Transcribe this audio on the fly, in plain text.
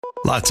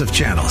Lots of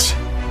channels,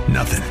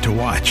 nothing to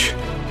watch,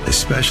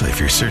 especially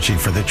if you're searching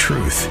for the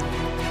truth.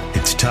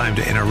 It's time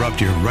to interrupt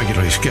your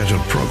regularly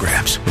scheduled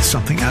programs with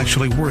something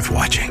actually worth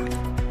watching.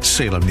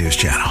 Salem News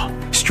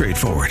Channel.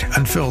 Straightforward,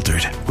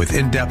 unfiltered, with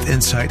in-depth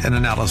insight and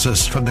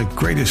analysis from the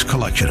greatest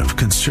collection of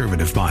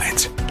conservative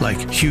minds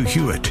like Hugh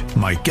Hewitt,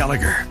 Mike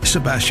Gallagher,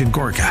 Sebastian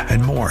Gorka,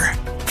 and more.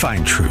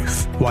 Find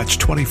truth. Watch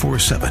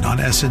 24/7 on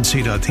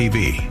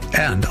snc.tv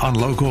and on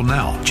Local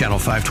Now, Channel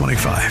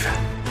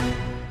 525.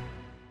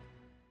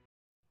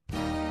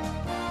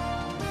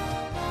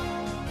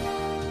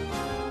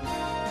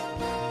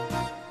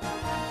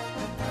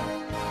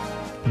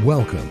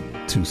 Welcome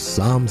to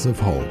Psalms of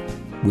Hope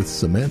with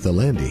Samantha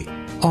Landy,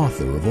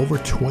 author of over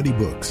 20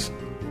 books,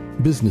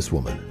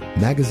 businesswoman,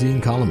 magazine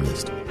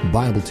columnist,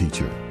 Bible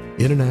teacher,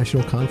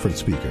 international conference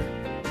speaker,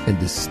 and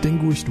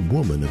Distinguished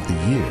Woman of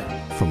the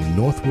Year from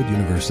Northwood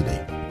University.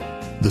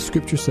 The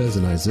scripture says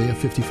in Isaiah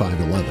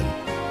 55:11,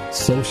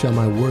 "So shall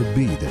my word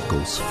be that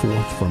goes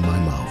forth from my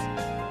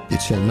mouth.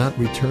 It shall not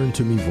return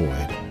to me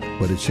void,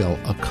 but it shall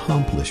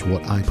accomplish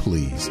what I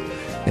please,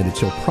 and it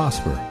shall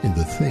prosper in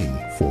the thing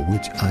for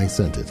which I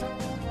sent it."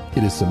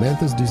 It is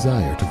Samantha's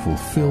desire to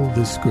fulfill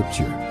this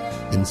scripture,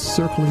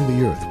 encircling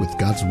the earth with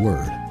God's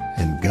word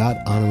and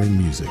God-honoring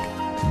music,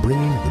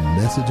 bringing the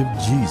message of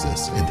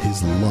Jesus and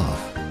his love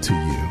to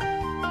you.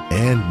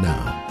 And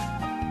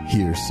now,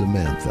 here's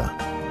Samantha.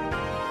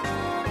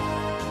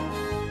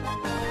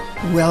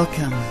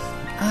 Welcome.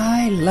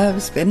 I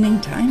love spending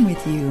time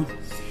with you.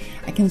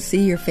 I can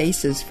see your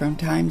faces from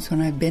times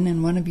when I've been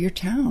in one of your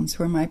towns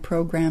where my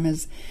program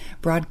is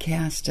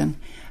broadcast, and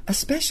a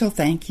special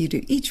thank you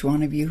to each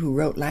one of you who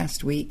wrote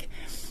last week.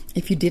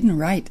 If you didn't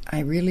write,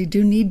 I really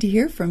do need to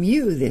hear from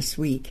you this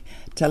week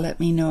to let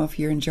me know if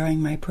you're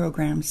enjoying my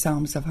program,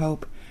 Psalms of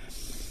Hope.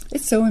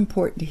 It's so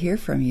important to hear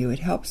from you. It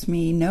helps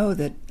me know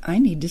that I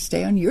need to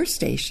stay on your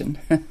station.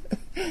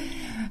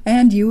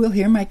 And you will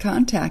hear my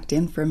contact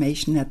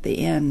information at the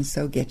end,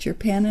 so get your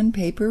pen and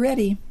paper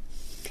ready.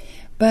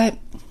 But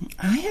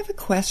I have a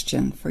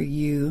question for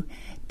you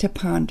to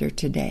ponder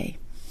today.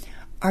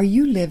 Are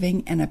you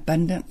living an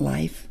abundant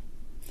life?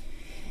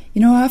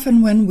 You know,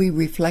 often when we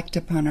reflect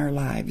upon our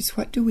lives,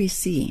 what do we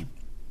see?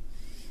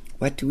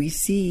 What do we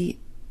see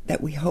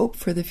that we hope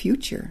for the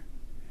future?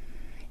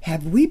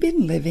 Have we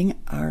been living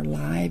our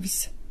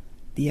lives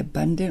the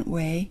abundant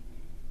way?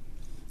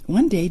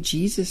 One day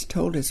Jesus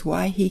told us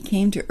why he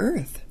came to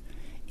earth.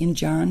 In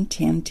John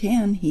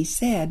 10:10, he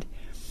said,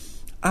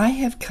 "I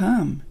have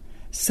come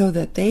so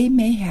that they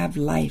may have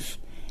life,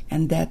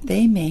 and that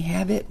they may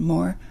have it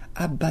more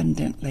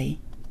abundantly."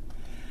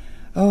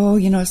 Oh,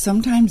 you know,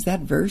 sometimes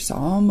that verse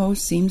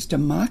almost seems to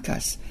mock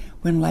us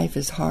when life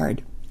is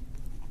hard.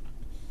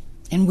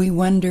 And we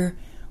wonder,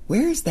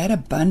 where is that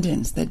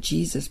abundance that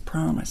Jesus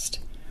promised?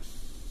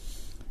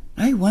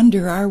 I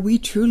wonder, are we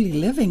truly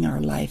living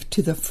our life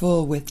to the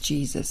full with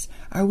Jesus?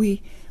 Are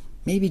we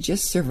maybe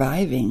just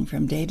surviving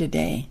from day to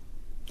day?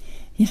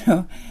 You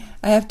know,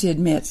 I have to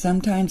admit,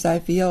 sometimes I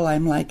feel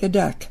I'm like a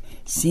duck,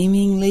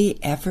 seemingly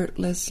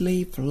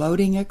effortlessly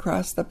floating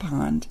across the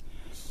pond.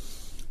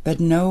 But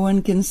no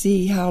one can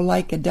see how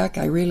like a duck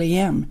I really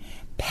am,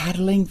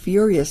 paddling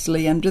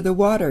furiously under the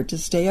water to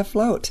stay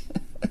afloat.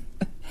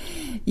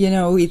 You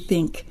know, we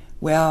think,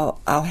 well,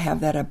 I'll have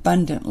that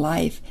abundant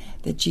life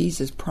that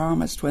Jesus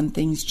promised when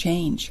things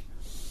change.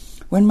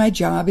 When my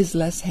job is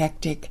less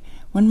hectic,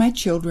 when my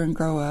children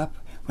grow up,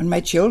 when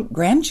my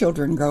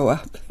grandchildren grow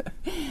up,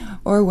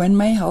 or when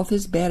my health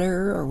is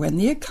better, or when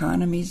the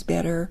economy's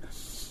better,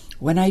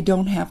 when I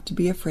don't have to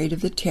be afraid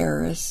of the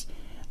terrorists.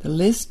 The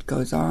list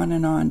goes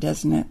on,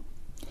 doesn't it?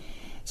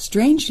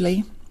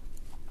 Strangely,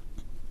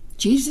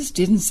 Jesus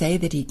didn't say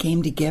that he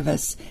came to give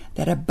us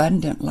that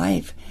abundant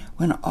life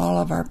when all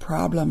of our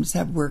problems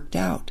have worked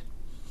out.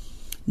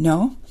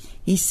 No,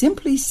 he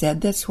simply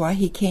said that's why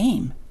he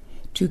came,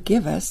 to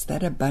give us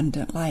that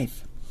abundant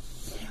life.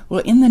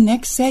 Well, in the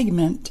next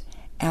segment,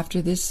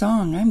 after this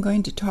song, I'm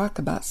going to talk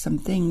about some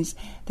things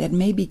that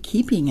may be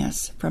keeping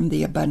us from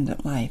the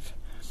abundant life.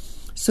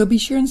 So be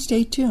sure and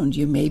stay tuned.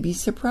 You may be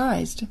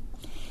surprised.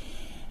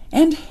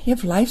 And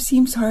if life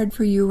seems hard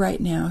for you right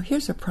now,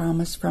 here's a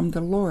promise from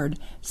the Lord,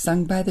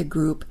 sung by the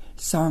group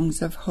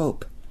Songs of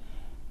Hope.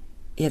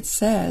 It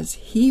says,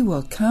 He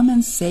will come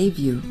and save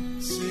you.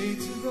 Say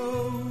to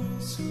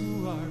those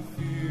who are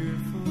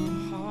fearful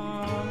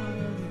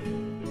hearted,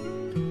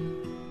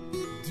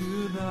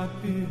 do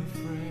not be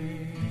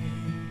afraid.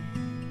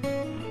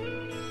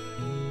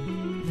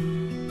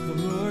 The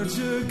Lord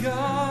your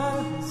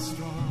God is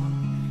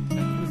strong,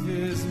 and with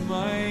his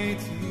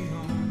mighty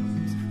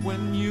arms,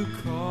 when you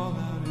call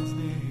out his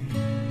name.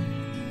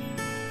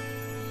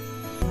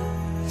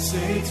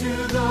 Say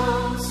to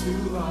those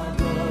who are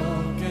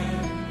broken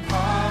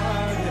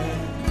hearted,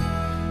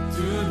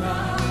 do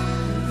not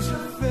lose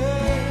your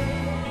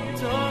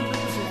faith, don't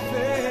lose your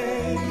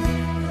faith.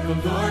 The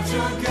Lord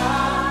your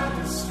God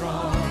is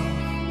strong,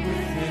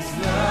 with his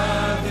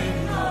loving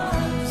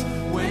arms,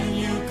 when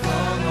you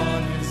call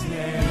on his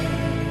name,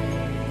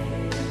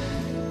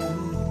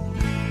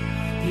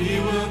 he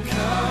will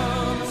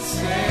come and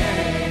save.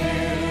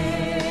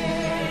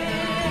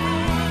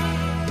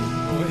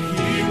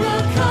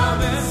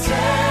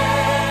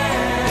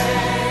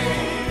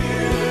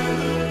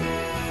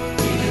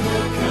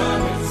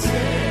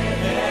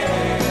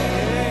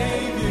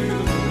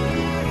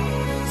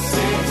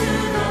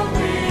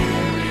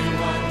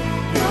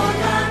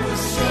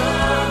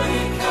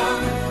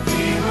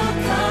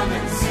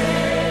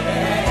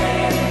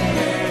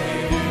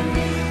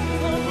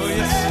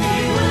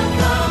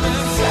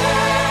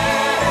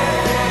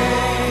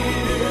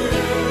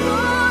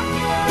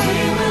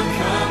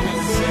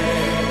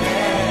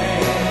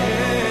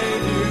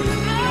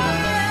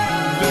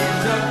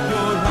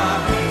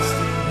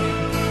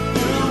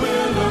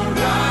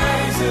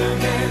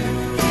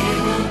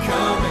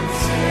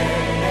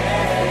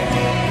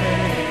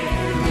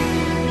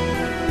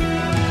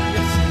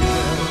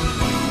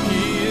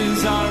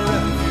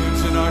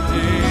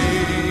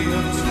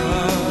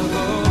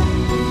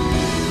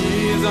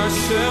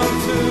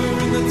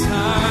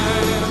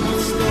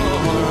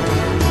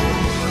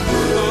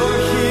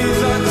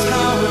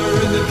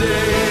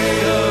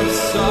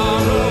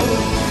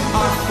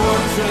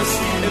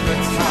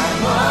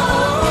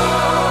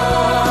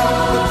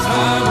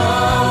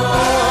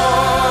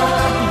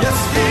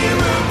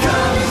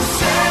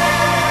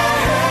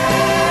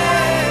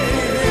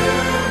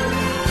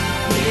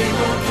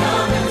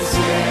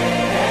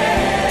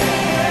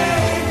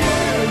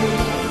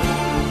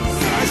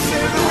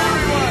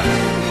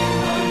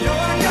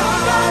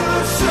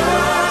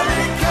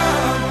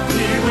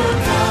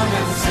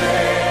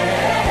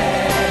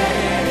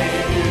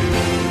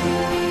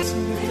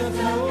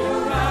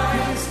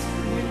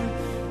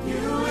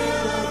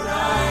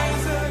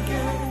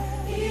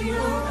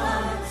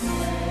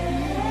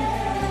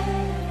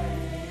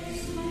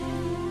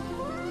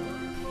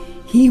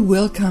 He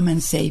will come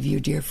and save you,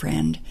 dear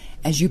friend,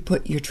 as you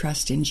put your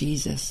trust in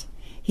Jesus.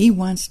 He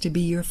wants to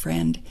be your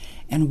friend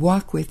and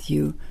walk with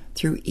you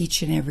through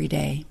each and every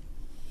day.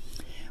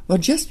 Well,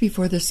 just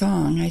before the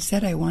song, I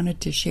said I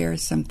wanted to share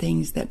some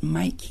things that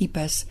might keep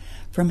us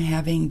from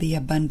having the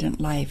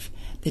abundant life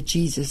that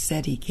Jesus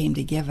said He came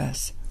to give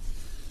us.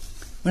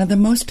 One of the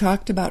most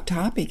talked about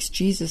topics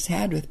Jesus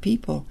had with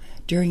people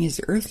during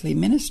His earthly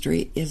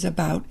ministry is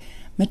about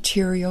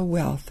material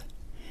wealth,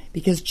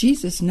 because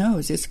Jesus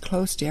knows it's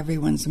close to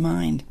everyone's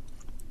mind.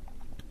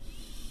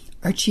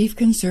 Our chief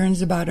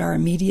concerns about our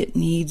immediate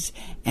needs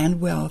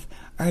and wealth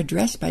are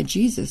addressed by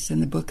Jesus in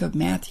the book of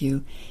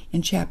Matthew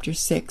in chapter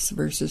 6,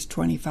 verses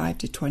 25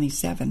 to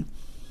 27.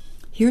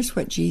 Here's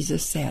what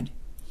Jesus said.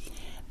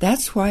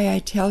 "That's why I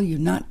tell you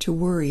not to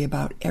worry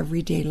about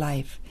everyday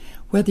life,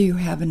 whether you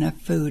have enough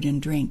food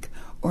and drink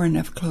or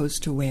enough clothes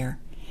to wear.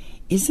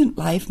 Isn't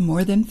life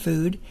more than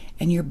food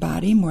and your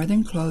body more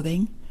than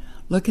clothing?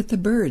 Look at the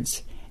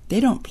birds. They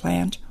don't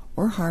plant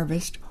or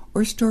harvest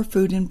or store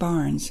food in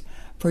barns,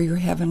 for your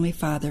heavenly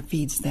Father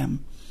feeds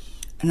them.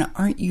 And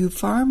aren't you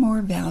far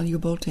more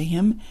valuable to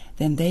Him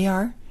than they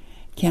are?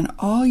 Can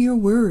all your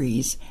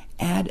worries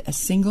add a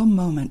single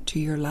moment to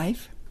your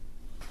life?"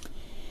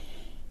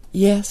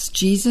 Yes,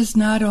 Jesus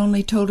not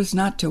only told us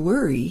not to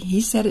worry,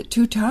 He said it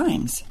 2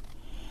 times.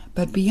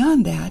 But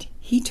beyond that,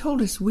 He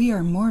told us we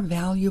are more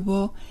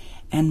valuable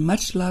and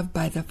much loved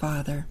by the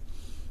Father,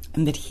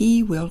 and that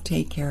He will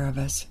take care of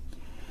us.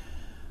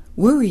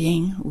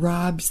 Worrying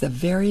robs the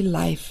very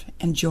life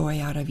and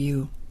joy out of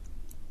you.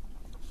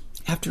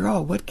 After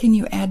all, what can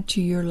you add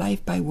to your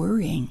life by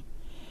worrying?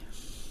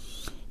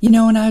 You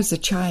know, when I was a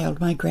child,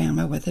 my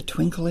grandma, with a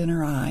twinkle in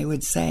her eye,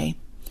 would say,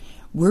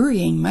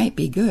 "Worrying might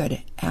be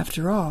good.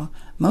 After all,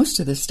 most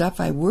of the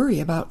stuff I worry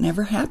about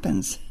never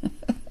happens."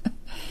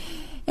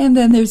 And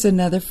then there's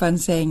another fun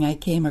saying I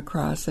came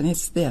across, and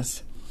it's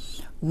this: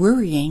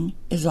 worrying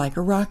is like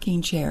a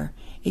rocking chair.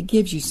 It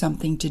gives you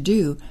something to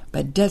do,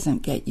 but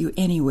doesn't get you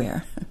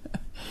anywhere.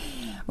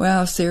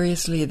 Well,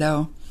 seriously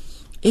though,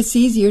 it's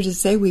easier to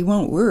say we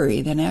won't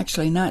worry than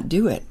actually not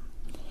do it.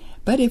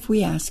 But if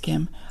we ask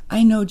Him,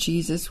 I know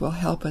Jesus will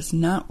help us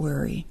not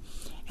worry.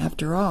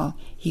 After all,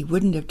 He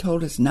wouldn't have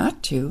told us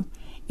not to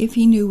if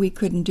He knew we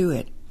couldn't do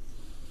it.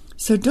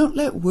 So don't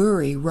let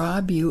worry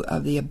rob you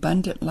of the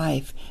abundant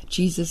life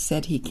Jesus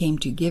said He came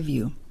to give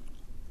you.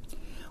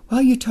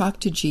 While you talk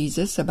to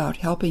Jesus about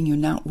helping you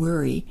not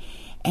worry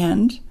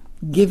and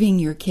giving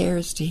your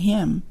cares to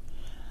Him,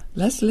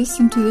 let's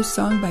listen to the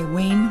song by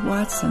Wayne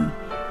Watson.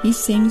 He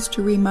sings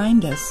to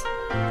remind us,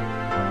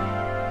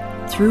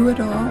 "Through it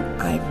all,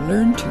 I've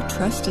learned to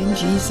trust in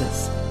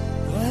Jesus."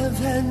 I've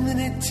had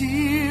many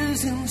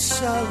tears and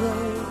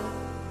sorrow.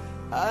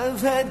 I've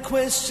had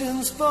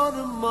questions for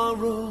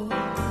tomorrow.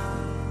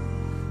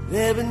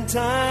 There have been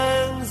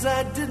times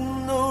I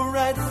didn't know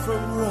right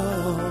from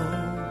wrong.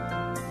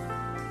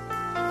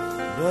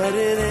 But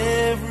in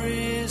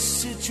every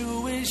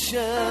situation,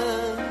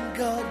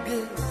 God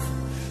gave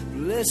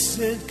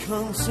blessed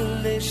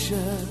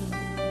consolation.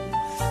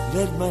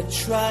 Let my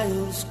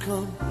trials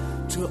come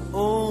to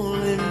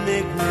only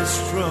make me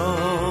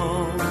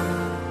strong.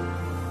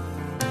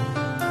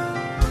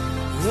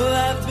 Well,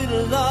 I've been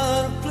a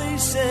lot of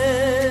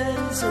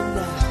places, and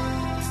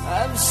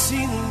I've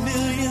seen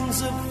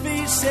millions of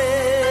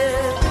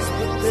faces,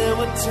 but there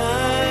were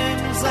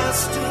times I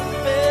still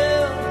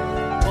felt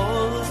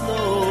all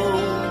alone.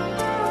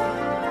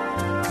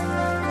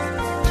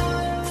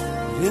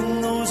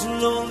 In those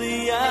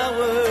lonely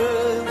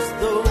hours,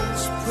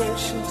 those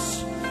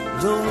precious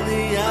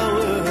lonely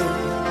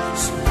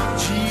hours,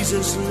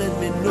 Jesus let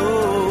me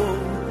know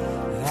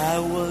I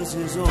was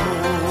His own.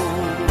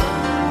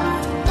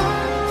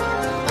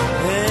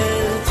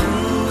 And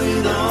through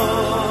it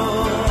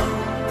all,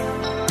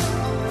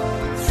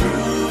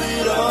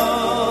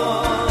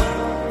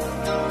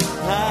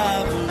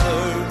 I've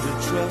learned to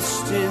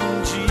trust in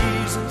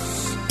Jesus.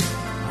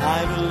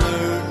 I've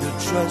learned to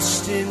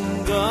trust in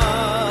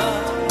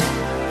God.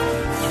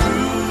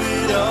 Through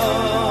it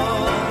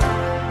all,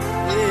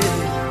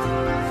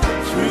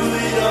 through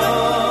it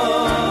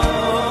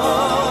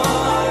all,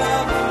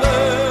 I've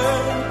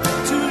learned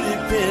to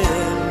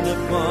depend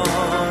upon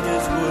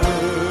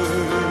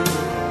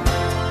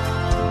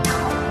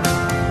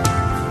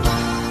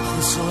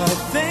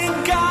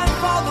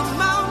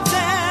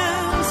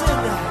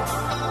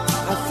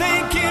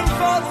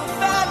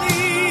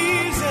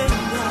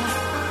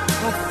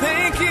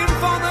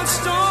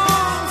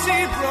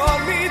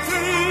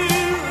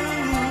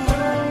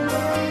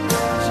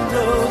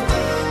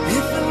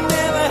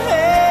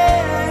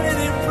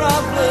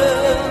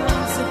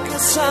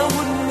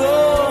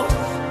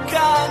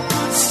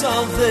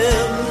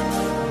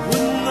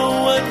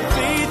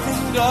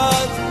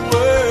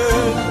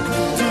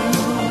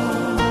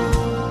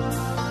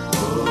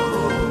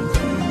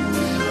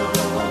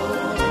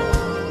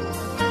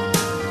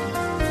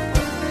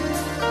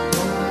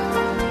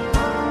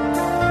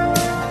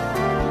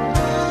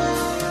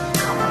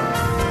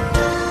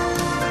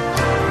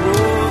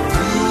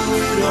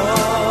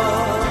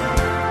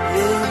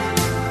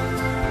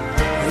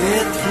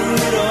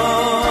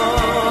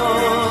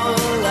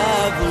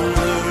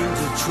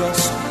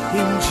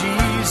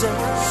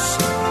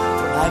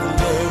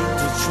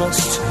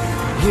trust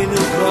in God.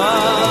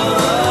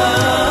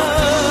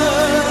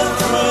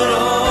 Through it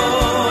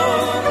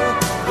all,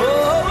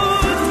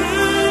 oh,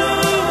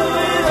 through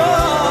it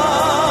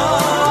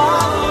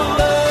all, I've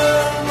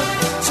learned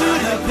to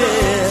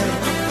depend.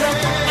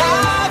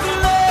 I've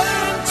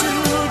learned to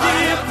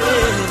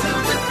depend.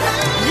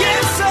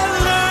 Yes, I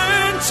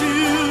learned to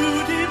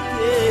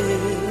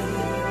depend.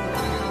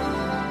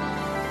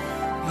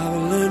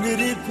 I've learned to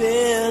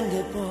depend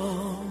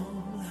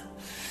upon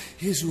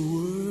His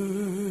word.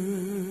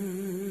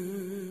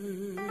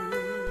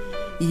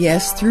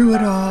 Yes, through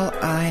it all,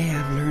 I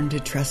have learned to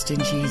trust in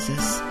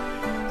Jesus.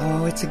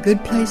 Oh, it's a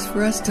good place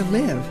for us to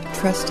live,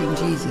 trusting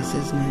Jesus,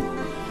 isn't it?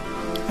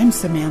 I'm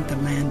Samantha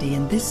Landy,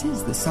 and this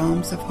is the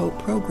Psalms of Hope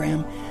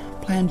program,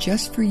 planned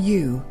just for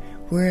you,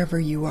 wherever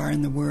you are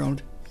in the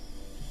world.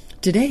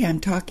 Today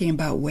I'm talking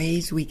about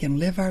ways we can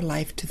live our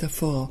life to the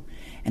full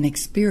and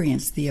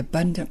experience the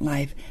abundant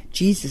life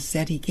Jesus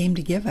said He came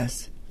to give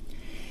us.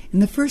 In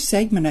the first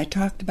segment, I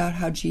talked about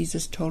how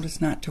Jesus told us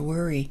not to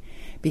worry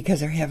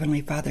because our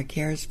Heavenly Father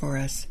cares for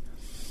us.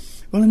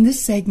 Well, in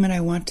this segment,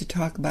 I want to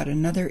talk about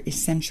another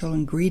essential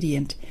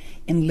ingredient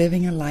in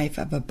living a life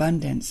of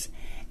abundance,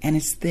 and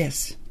it's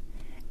this: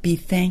 be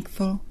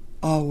thankful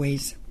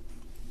always.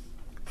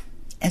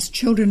 As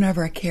children of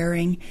our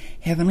caring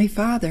Heavenly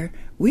Father,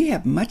 we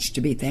have much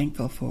to be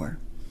thankful for.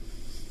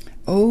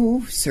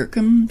 Oh,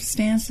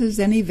 circumstances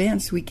and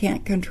events we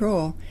can't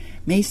control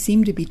may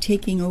seem to be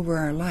taking over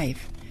our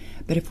life,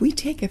 but if we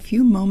take a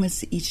few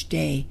moments each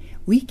day,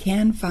 we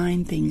can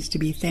find things to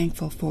be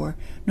thankful for,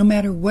 no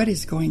matter what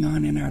is going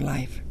on in our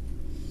life.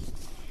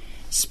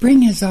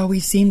 Spring has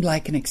always seemed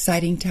like an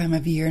exciting time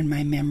of year in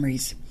my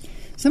memories.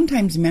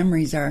 Sometimes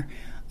memories are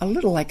a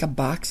little like a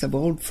box of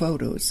old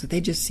photos.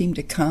 They just seem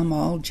to come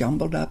all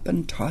jumbled up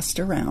and tossed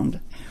around.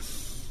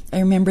 I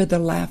remember the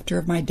laughter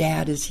of my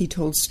dad as he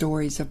told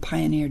stories of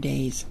pioneer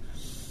days.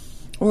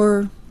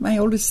 Or my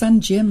oldest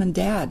son Jim and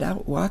Dad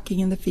out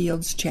walking in the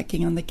fields,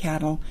 checking on the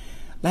cattle,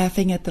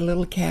 laughing at the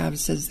little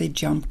calves as they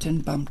jumped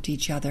and bumped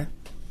each other.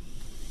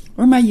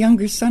 Or my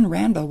younger son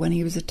Randall when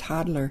he was a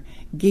toddler,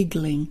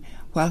 giggling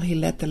while he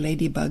let the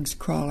ladybugs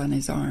crawl on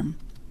his arm.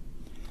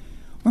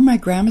 Or my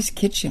grandma's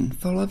kitchen,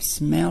 full of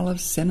smell of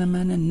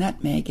cinnamon and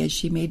nutmeg as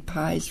she made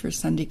pies for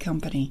Sunday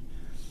company.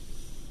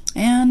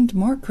 And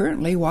more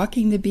currently,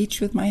 walking the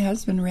beach with my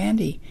husband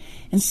Randy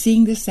and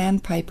seeing the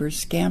sandpipers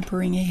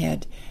scampering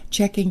ahead,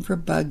 checking for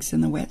bugs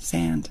in the wet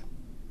sand.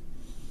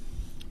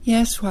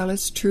 Yes, while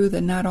it's true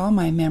that not all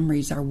my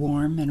memories are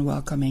warm and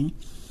welcoming,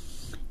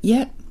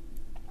 yet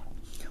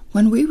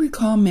when we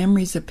recall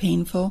memories of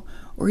painful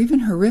or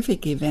even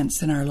horrific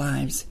events in our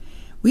lives,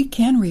 we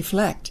can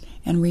reflect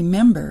and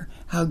remember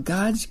how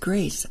God's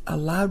grace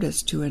allowed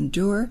us to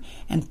endure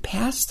and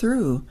pass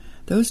through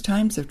those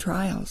times of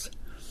trials.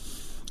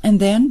 And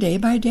then, day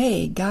by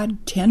day,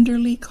 God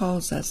tenderly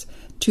calls us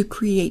to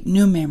create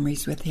new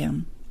memories with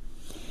Him.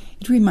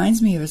 It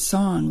reminds me of a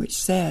song which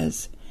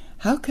says,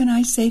 "How can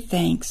I say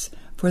thanks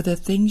for the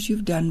things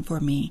you've done for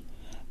me,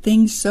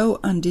 things so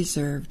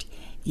undeserved,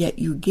 yet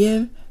you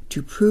give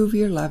to prove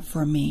your love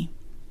for me."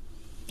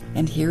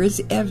 And here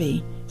is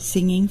Evie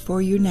singing for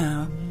you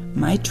now,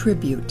 my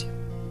tribute.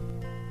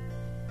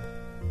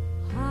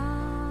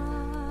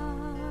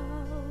 How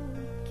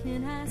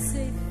can I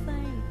say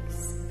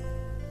thanks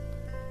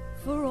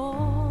for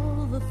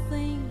all the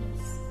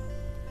things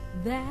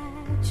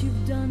that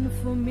you've done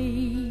for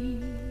me?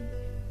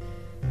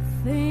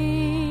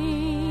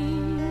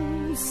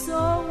 Things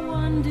so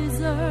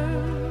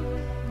undeserved,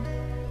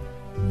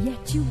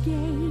 yet you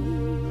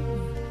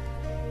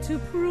gave to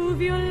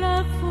prove your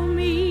love for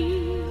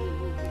me.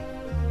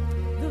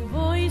 The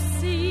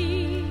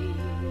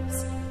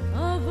voices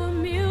of a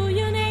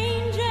million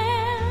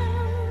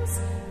angels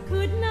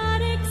could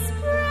not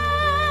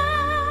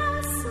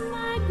express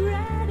my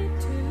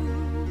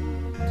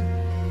gratitude.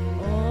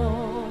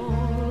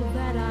 All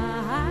that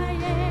I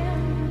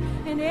am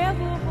and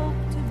ever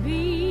hope to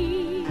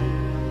be,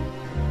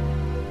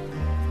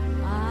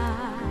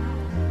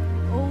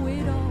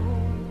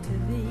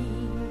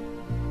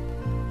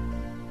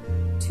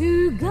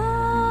 to God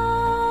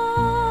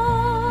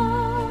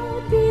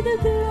be the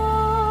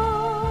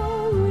glory.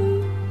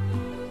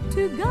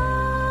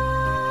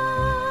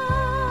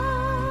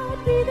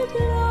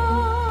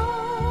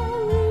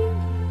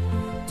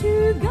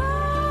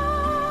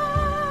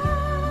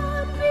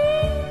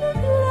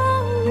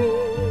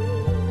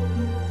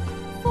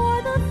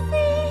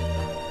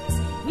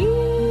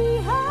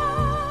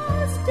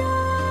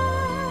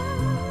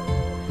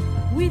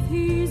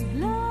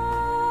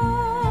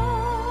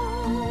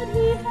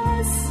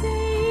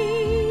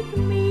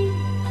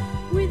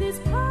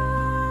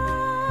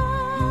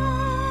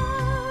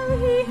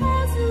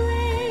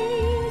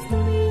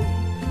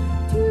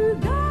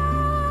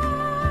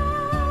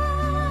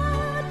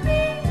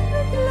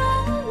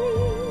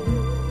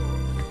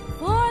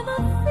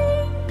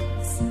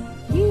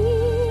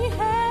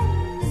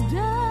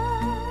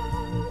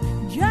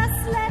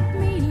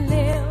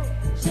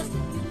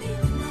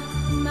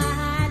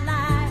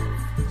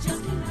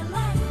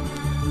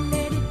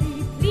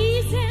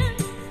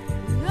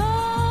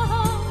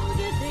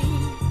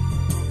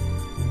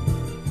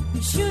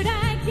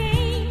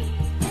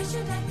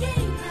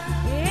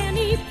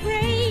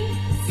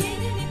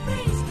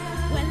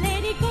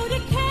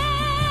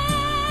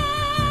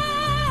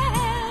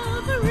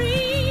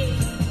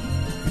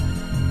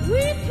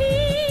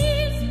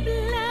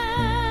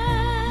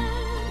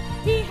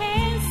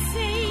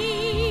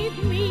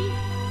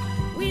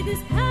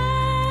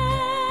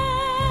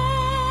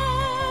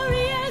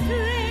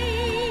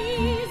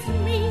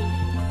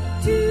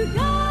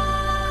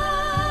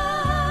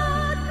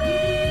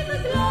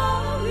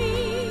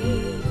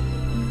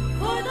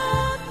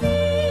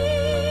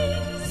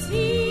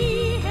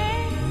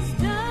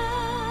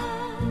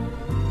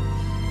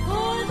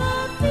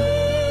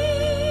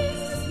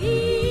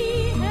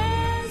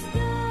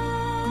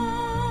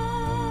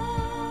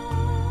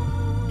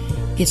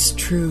 It's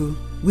true.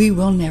 We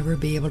will never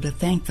be able to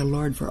thank the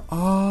Lord for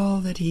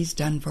all that He's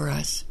done for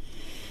us.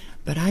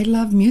 But I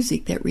love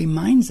music that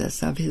reminds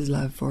us of His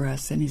love for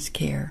us and His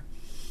care.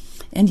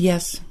 And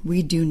yes,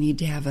 we do need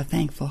to have a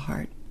thankful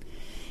heart.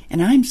 And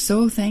I'm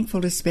so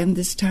thankful to spend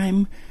this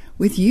time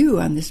with you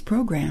on this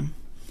program.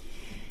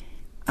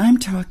 I'm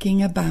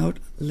talking about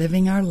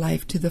living our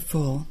life to the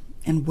full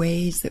and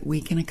ways that we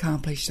can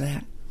accomplish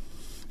that.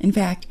 In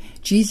fact,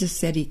 Jesus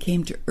said He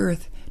came to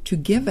earth to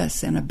give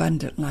us an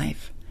abundant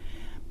life.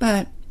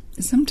 But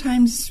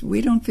sometimes we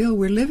don't feel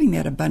we're living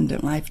that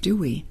abundant life, do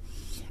we?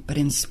 But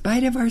in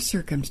spite of our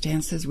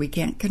circumstances we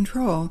can't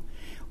control,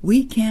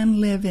 we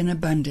can live in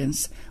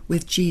abundance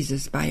with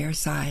Jesus by our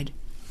side.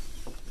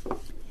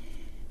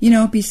 You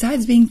know,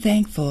 besides being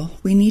thankful,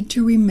 we need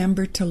to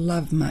remember to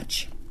love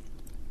much.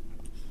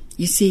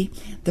 You see,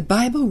 the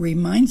Bible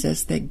reminds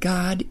us that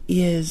God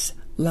is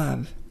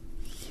love.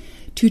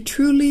 To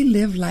truly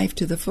live life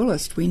to the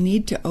fullest, we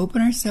need to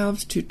open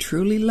ourselves to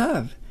truly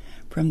love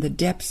from the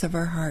depths of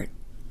our heart.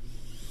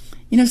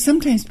 You know,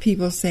 sometimes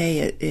people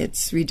say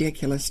it's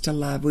ridiculous to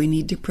love. We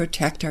need to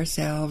protect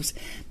ourselves,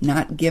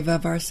 not give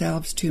of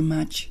ourselves too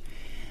much.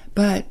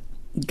 But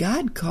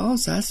God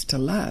calls us to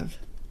love.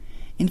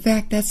 In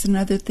fact, that's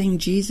another thing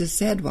Jesus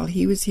said while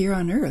He was here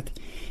on earth.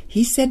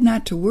 He said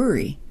not to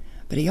worry,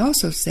 but He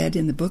also said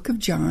in the book of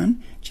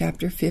John,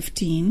 chapter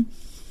 15,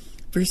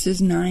 verses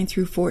 9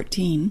 through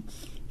 14,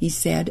 He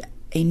said,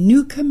 "A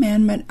new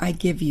commandment I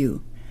give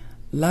you,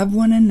 love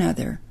one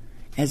another.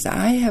 As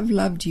I have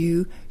loved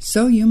you,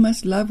 so you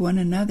must love one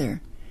another.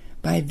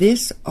 By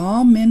this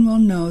all men will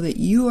know that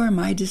you are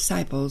my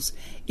disciples,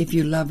 if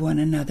you love one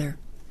another."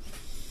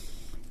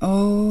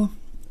 Oh,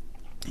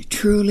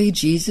 truly,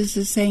 Jesus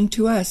is saying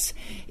to us,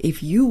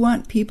 if you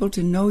want people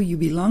to know you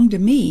belong to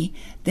me,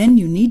 then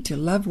you need to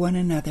love one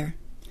another.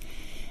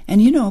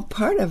 And you know,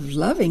 part of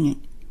loving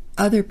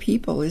other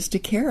people is to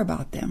care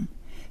about them,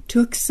 to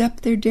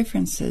accept their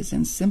differences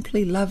and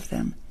simply love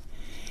them.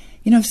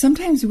 You know,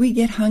 sometimes we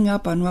get hung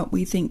up on what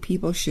we think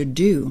people should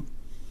do,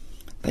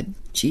 but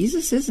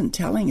Jesus isn't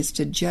telling us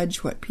to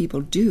judge what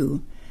people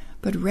do,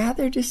 but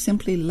rather to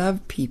simply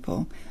love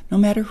people, no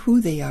matter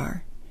who they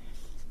are.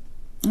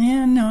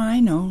 And no,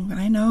 I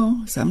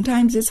know.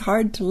 Sometimes it's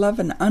hard to love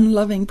an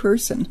unloving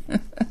person.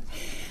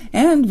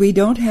 And we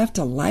don't have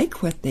to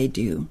like what they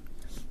do,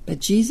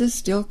 but Jesus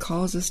still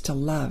calls us to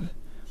love.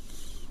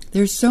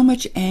 There's so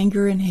much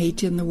anger and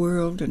hate in the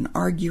world and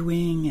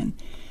arguing,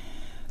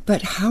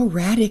 but how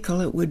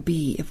radical it would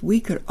be if we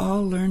could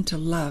all learn to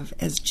love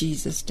as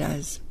Jesus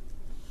does.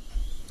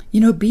 You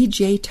know,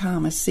 B.J.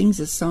 Thomas sings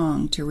a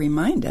song to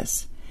remind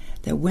us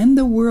that when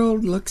the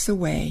world looks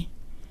away,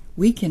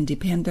 we can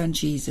depend on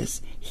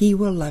Jesus. He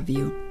will love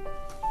you.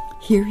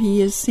 Here he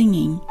is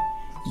singing,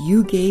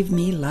 "You Gave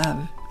Me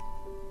Love."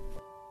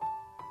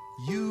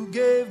 You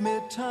gave me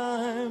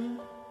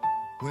time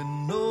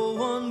when no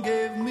one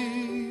gave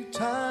me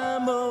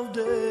time of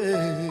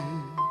day.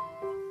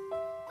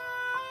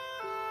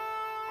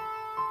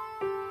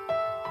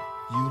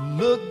 You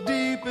looked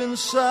deep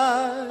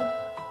inside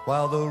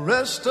while the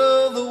rest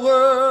of the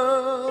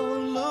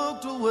world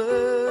looked away.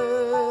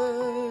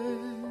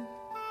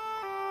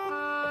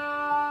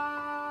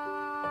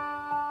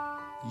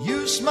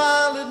 You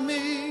smiled at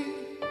me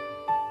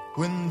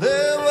when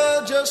there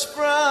were just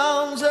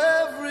frowns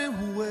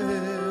everywhere.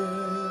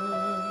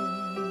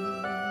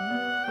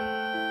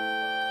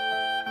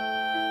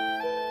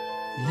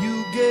 You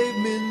gave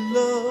me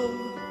love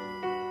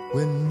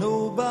when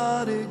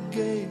nobody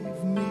gave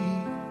me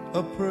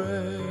a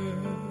prayer.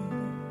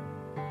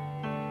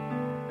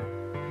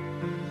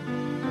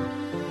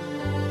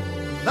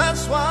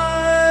 That's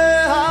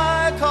why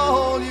I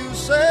call you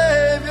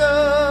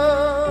Savior.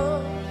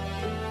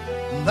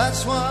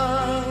 That's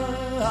why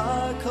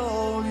I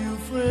call you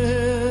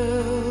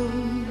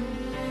friend.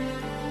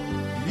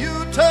 You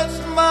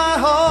touched my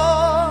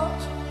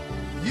heart,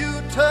 you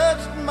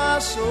touched my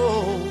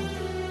soul,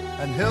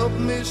 and helped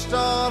me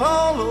start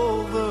all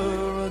over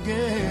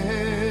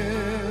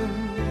again.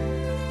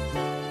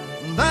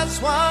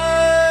 That's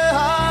why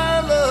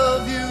I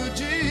love you,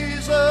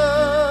 Jesus.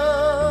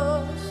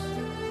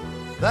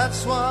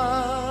 That's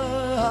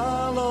why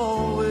I'll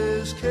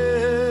always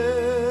care.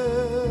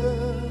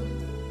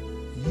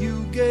 You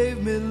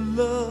gave me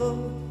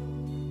love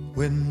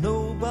when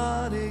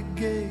nobody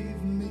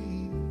gave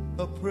me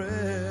a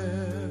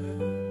prayer.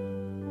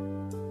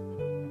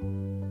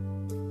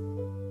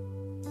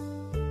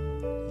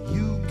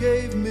 You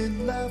gave me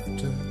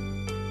laughter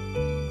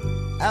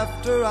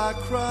after I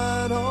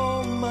cried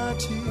all my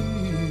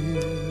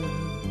tears.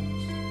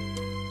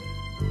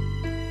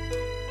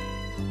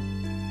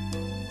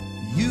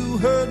 You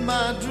heard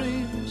my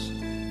dreams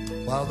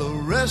while the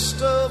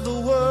rest of the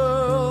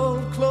world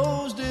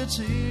closed its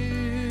ears.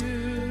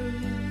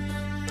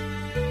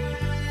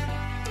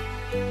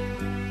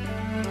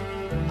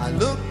 I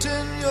looked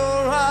in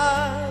your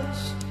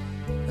eyes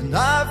and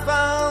I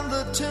found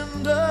the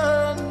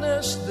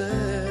tenderness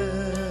there.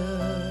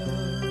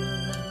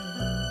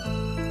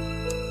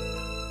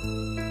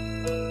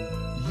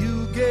 You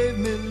gave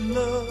me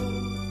love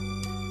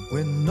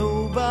when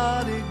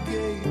nobody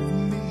gave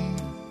me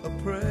a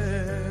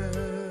prayer.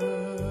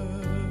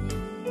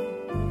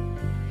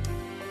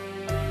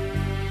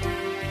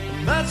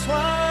 And that's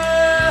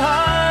why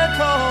I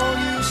call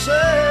you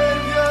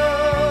Savior.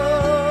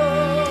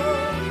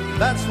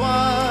 That's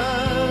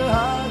why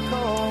I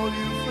call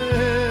you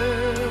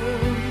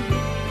friend.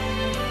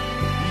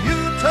 You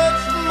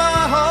touched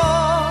my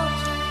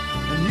heart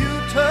and you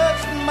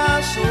touched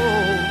my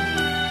soul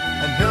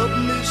and helped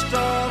me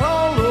start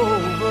all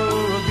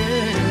over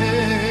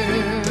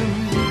again.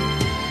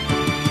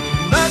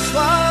 That's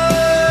why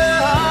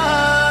I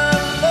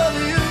love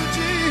you,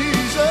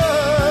 Jesus.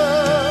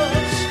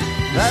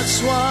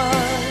 That's why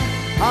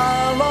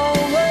I'll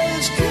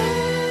always care.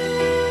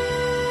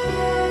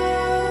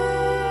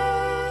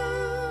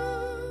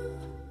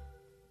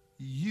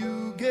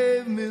 You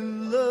gave me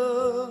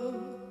love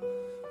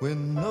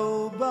when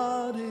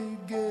nobody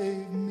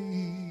gave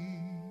me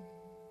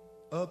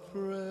a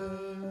prayer.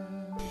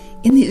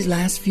 In these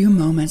last few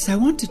moments, I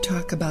want to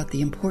talk about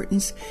the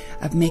importance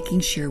of making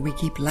sure we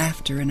keep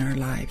laughter in our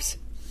lives.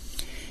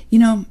 You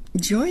know,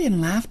 joy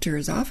and laughter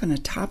is often a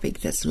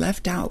topic that's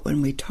left out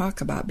when we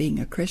talk about being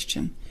a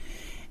Christian.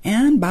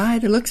 And by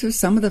the looks of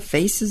some of the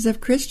faces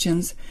of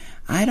Christians,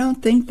 I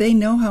don't think they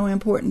know how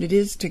important it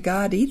is to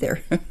God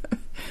either.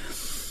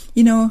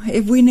 You know,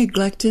 if we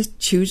neglect to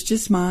choose to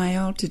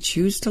smile, to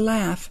choose to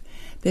laugh,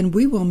 then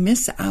we will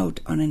miss out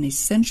on an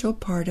essential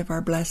part of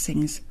our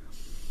blessings.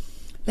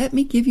 Let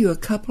me give you a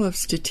couple of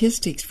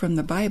statistics from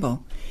the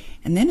Bible,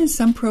 and then in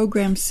some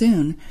program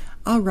soon,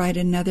 I'll write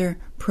another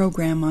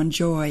program on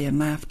joy and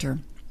laughter.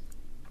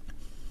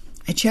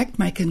 I checked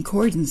my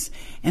concordance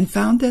and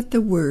found that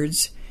the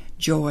words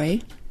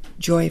joy,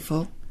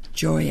 joyful,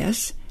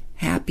 joyous,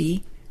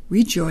 happy,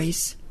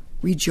 rejoice,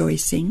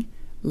 rejoicing,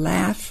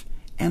 laugh,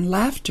 and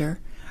laughter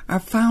are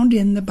found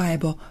in the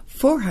Bible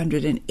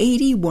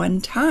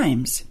 481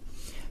 times.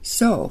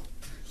 So,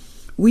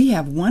 we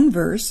have one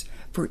verse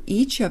for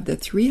each of the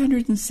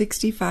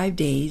 365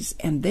 days,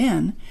 and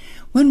then,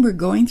 when we're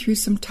going through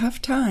some tough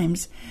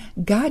times,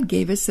 God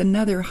gave us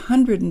another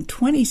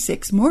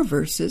 126 more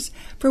verses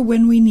for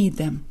when we need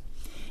them.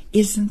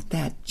 Isn't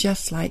that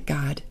just like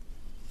God?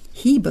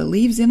 He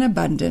believes in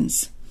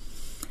abundance.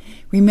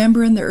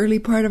 Remember, in the early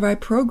part of our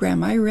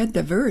program, I read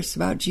the verse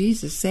about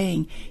Jesus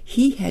saying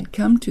He had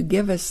come to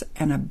give us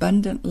an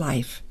abundant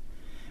life.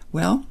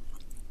 Well,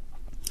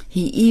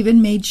 He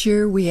even made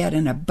sure we had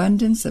an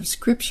abundance of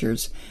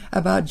scriptures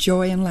about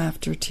joy and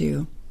laughter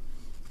too.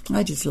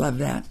 I just love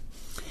that.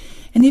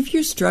 And if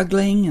you're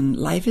struggling and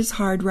life is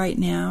hard right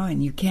now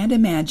and you can't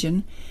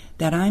imagine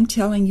that I'm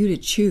telling you to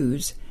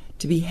choose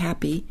to be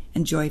happy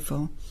and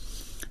joyful,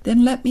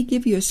 then let me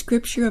give you a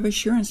scripture of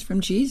assurance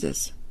from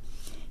Jesus.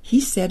 He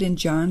said in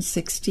John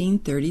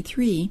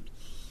 16:33,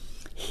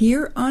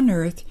 "Here on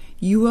earth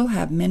you will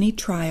have many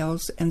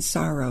trials and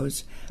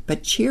sorrows,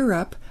 but cheer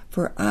up,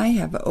 for I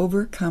have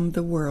overcome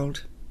the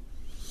world."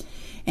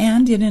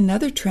 And in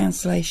another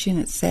translation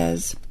it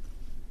says,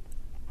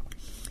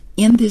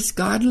 "In this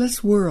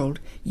godless world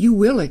you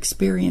will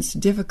experience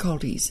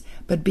difficulties,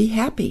 but be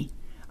happy.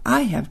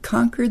 I have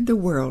conquered the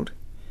world."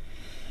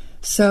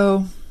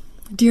 So,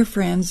 dear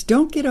friends,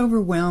 don't get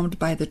overwhelmed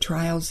by the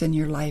trials in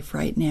your life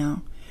right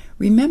now.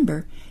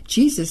 Remember,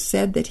 Jesus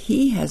said that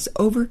He has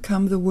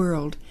overcome the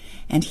world,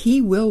 and He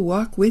will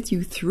walk with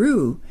you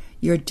through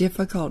your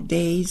difficult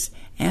days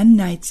and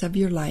nights of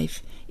your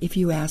life if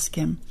you ask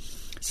Him.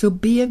 So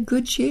be of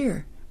good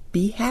cheer.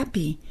 Be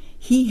happy.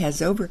 He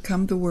has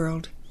overcome the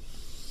world.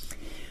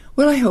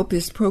 Well, I hope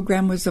this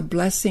program was a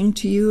blessing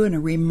to you and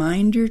a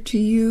reminder to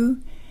you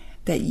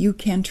that you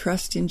can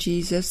trust in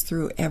Jesus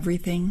through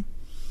everything.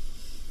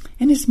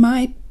 And it's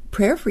my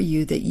prayer for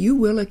you that you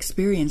will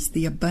experience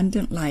the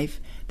abundant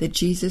life that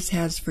Jesus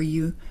has for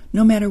you,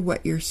 no matter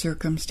what your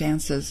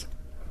circumstances.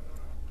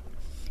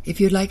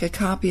 If you'd like a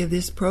copy of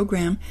this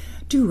program,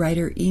 do write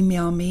or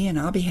email me, and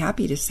I'll be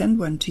happy to send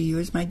one to you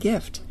as my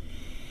gift.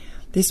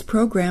 This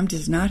program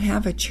does not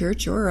have a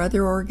church or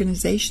other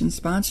organization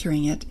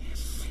sponsoring it,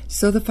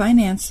 so the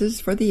finances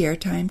for the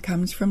airtime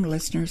comes from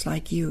listeners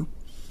like you.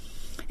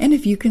 And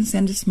if you can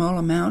send a small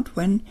amount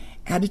when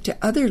added to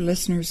other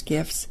listeners'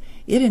 gifts,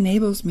 it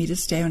enables me to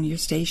stay on your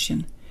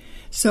station.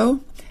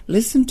 So,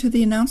 listen to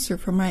the announcer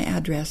for my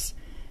address.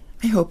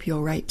 I hope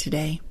you'll write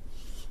today.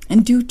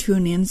 And do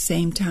tune in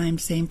same time,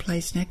 same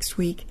place next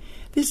week.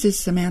 This is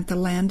Samantha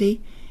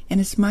Landy, and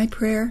it's my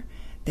prayer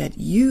that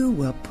you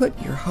will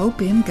put your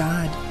hope in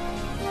God.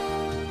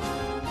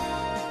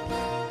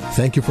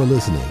 Thank you for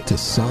listening to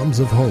Psalms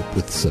of Hope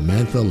with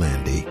Samantha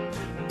Landy.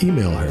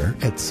 Email her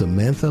at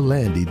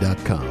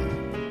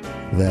samanthalandy.com.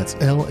 That's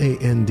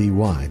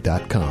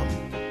LANDY.com.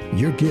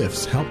 Your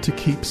gifts help to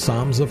keep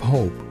Psalms of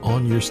Hope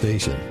on your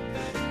station.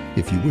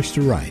 If you wish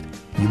to write,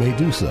 you may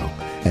do so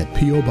at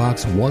P.O.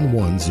 Box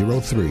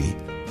 1103,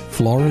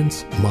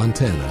 Florence,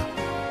 Montana,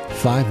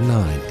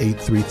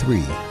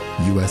 59833,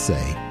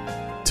 USA.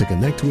 To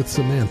connect with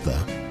Samantha,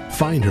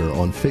 find her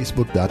on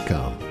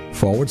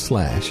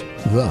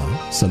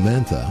Facebook.com/The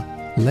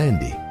Samantha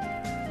Landy.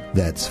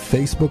 That's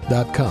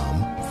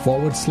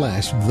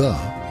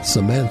facebook.com/the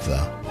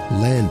Samantha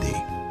Landy.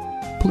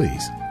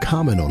 Please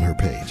comment on her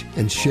page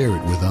and share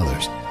it with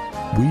others.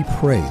 We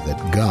pray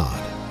that God,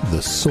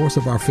 the source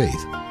of our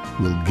faith,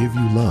 will give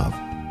you love,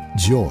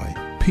 joy,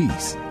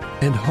 peace,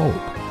 and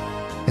hope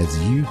as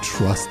you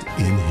trust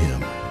in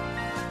Him.